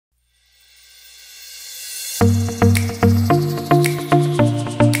So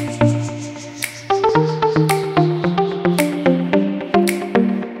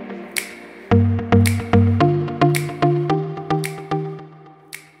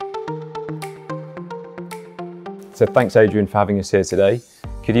thanks, Adrian, for having us here today.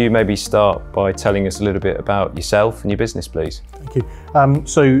 Could you maybe start by telling us a little bit about yourself and your business, please? Thank you.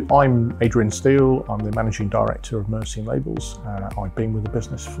 So I'm Adrian Steele. I'm the Managing Director of Mercian Labels. I've been with the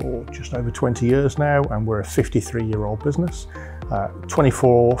business for just over 20 years now, and we're a 53-year-old business,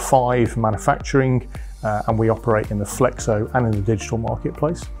 24/5 manufacturing, and we operate in the flexo and in the digital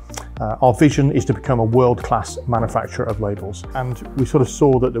marketplace. Our vision is to become a world-class manufacturer of labels, and we sort of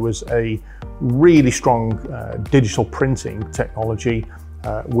saw that there was a really strong digital printing technology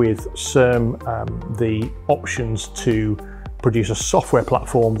with CERM, the options to produce a software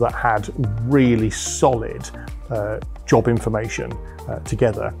platform that had really solid job information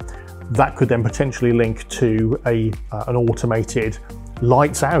together that could then potentially link to an automated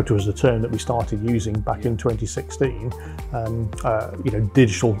lights out was the term that we started using back in 2016.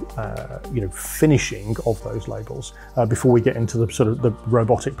 Digital, finishing of those labels before we get into the sort of the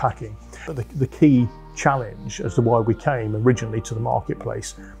robotic packing. But the key challenge as to why we came originally to the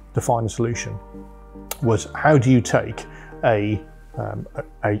marketplace to find a solution was, how do you take a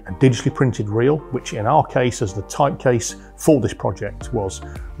digitally printed reel, which in our case, as the type case for this project, was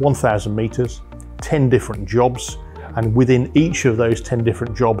 1,000 meters, 10 different jobs. And within each of those 10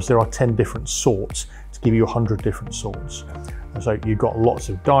 different jobs, there are 10 different sorts to give you 100 different sorts. And so you've got lots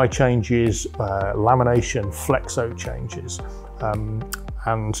of die changes, lamination, flexo changes,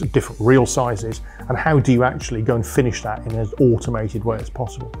 and different reel sizes. And how do you actually go and finish that in as automated way as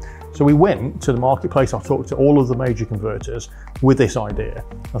possible? So we went to the marketplace. I talked to all of the major converters with this idea.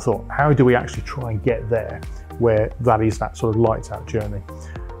 I thought, how do we actually try and get there where that is that sort of lights out journey?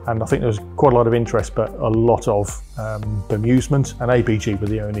 And I think there was quite a lot of interest, but a lot of bemusement, and ABG were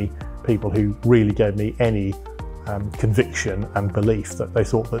the only people who really gave me any conviction and belief that they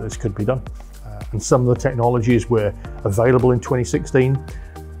thought that this could be done. And some of the technologies were available in 2016,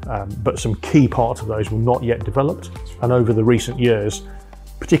 but some key parts of those were not yet developed. And over the recent years,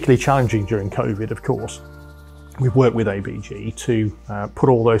 particularly challenging during COVID, of course, we've worked with ABG to put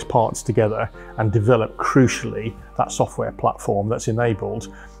all those parts together and develop, crucially, that software platform that's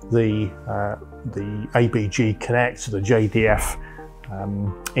enabled the ABG Connect, the JDF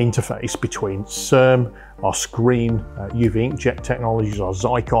interface between CERM, our screen UV inkjet technologies, our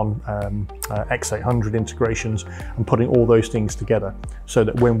Zycon X800 integrations, and putting all those things together so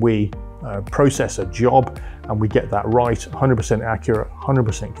that when we process a job and we get that right, 100% accurate,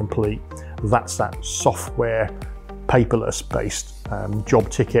 100% complete, that's that software paperless based job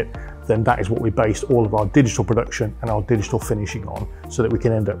ticket, then that is what we based all of our digital production and our digital finishing on, so that we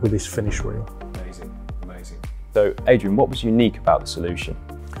can end up with this finished reel. Amazing, amazing. So Adrian, what was unique about the solution?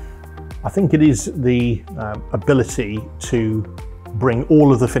 I think it is the ability to bring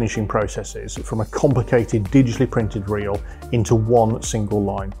all of the finishing processes from a complicated digitally printed reel into one single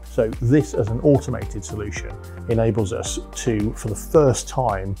line. So this, as an automated solution, enables us to, for the first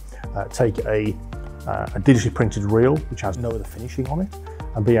time, take a digitally printed reel which has no other finishing on it,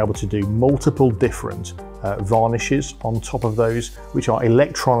 and be able to do multiple different varnishes on top of those, which are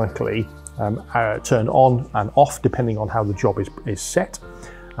electronically turned on and off depending on how the job is set,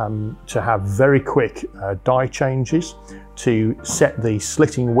 to have very quick die changes, to set the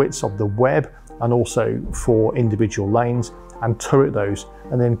slitting widths of the web and also for individual lanes, and turret those,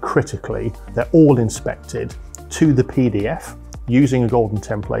 and then critically they're all inspected to the PDF using a golden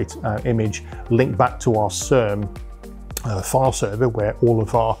template image linked back to our CERM file server, where all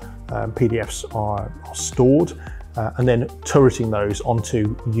of our PDFs are stored, and then turreting those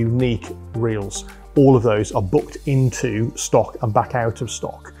onto unique reels. All of those are booked into stock and back out of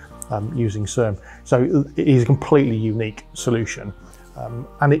stock using CERM. So it is a completely unique solution,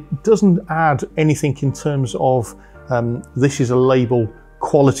 and it doesn't add anything in terms of this is a label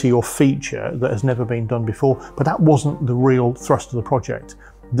quality or feature that has never been done before, but that wasn't the real thrust of the project.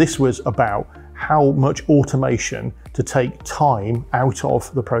 This was about how much automation to take time out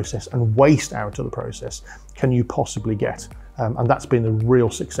of the process and waste out of the process can you possibly get, and that's been the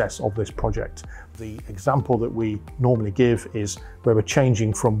real success of this project. The example that we normally give is where we're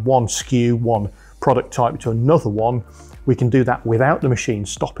changing from one SKU, one product type, to another one. We can do that without the machine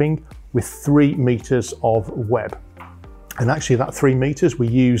stopping with 3 meters of web. And actually that 3 meters we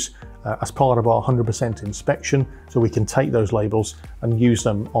use as part of our 100% inspection, so we can take those labels and use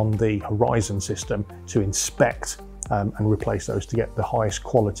them on the Horizon system to inspect and replace those to get the highest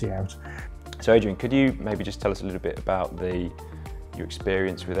quality out. So Adrian, could you maybe just tell us a little bit about the your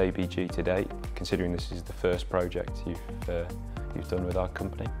experience with ABG to date, considering this is the first project you've done with our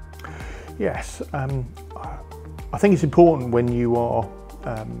company? Yes, I think it's important when you are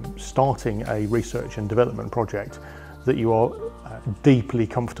starting a research and development project that you are deeply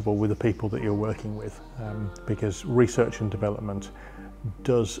comfortable with the people that you're working with, because research and development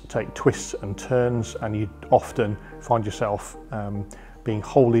does take twists and turns, and you often find yourself being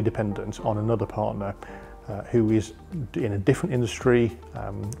wholly dependent on another partner who is in a different industry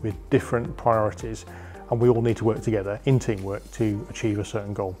with different priorities, and we all need to work together in teamwork to achieve a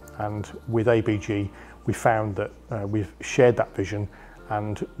certain goal. And with ABG, we found that we've shared that vision,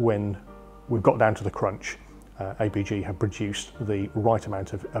 and when we've got down to the crunch, ABG have produced the right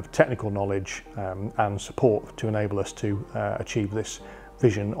amount of technical knowledge and support to enable us to achieve this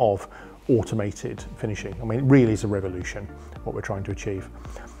vision of automated finishing. I mean, it really is a revolution, what we're trying to achieve.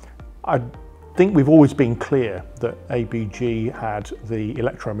 I think we've always been clear that ABG had the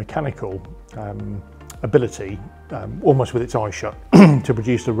electromechanical ability, almost with its eyes shut, to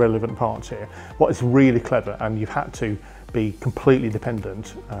produce the relevant parts here. What is really clever, and you've had to be completely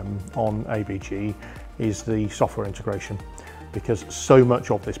dependent on ABG, is the software integration, because so much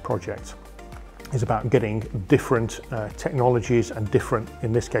of this project is about getting different technologies and different,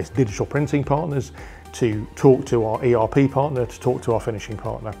 in this case, digital printing partners to talk to our ERP partner, to talk to our finishing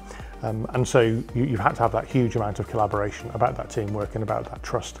partner. And so you've had to have that huge amount of collaboration, about that teamwork and about that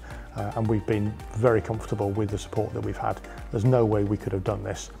trust. And we've been very comfortable with the support that we've had. There's no way we could have done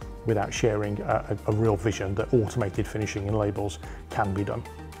this without sharing a real vision that automated finishing in labels can be done.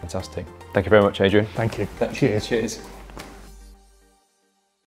 Fantastic. Thank you very much, Adrian. Thank you. Cheers. Cheers.